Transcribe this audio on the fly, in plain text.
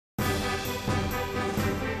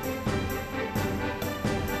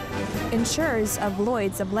Insurers of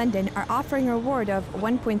Lloyd's of London are offering a reward of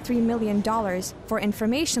 $1.3 million for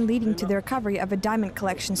information leading to the recovery of a diamond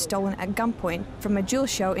collection stolen at gunpoint from a jewel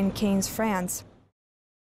show in Cannes, France.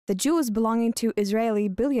 The jewels belonging to Israeli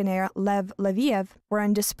billionaire Lev Leviev were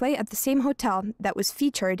on display at the same hotel that was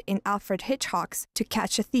featured in Alfred Hitchcock's To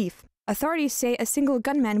Catch a Thief. Authorities say a single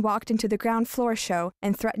gunman walked into the ground floor show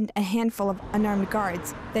and threatened a handful of unarmed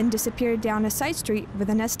guards, then disappeared down a side street with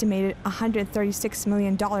an estimated $136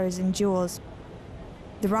 million in jewels.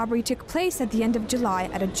 The robbery took place at the end of July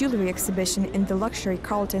at a jewelry exhibition in the luxury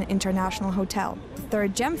Carlton International Hotel, the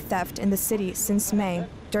third gem theft in the city since May.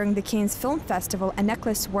 During the Cannes Film Festival, a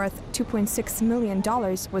necklace worth $2.6 million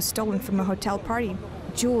was stolen from a hotel party.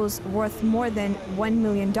 Jewels worth more than $1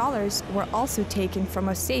 million were also taken from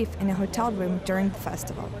a safe in a hotel room during the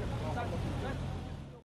festival.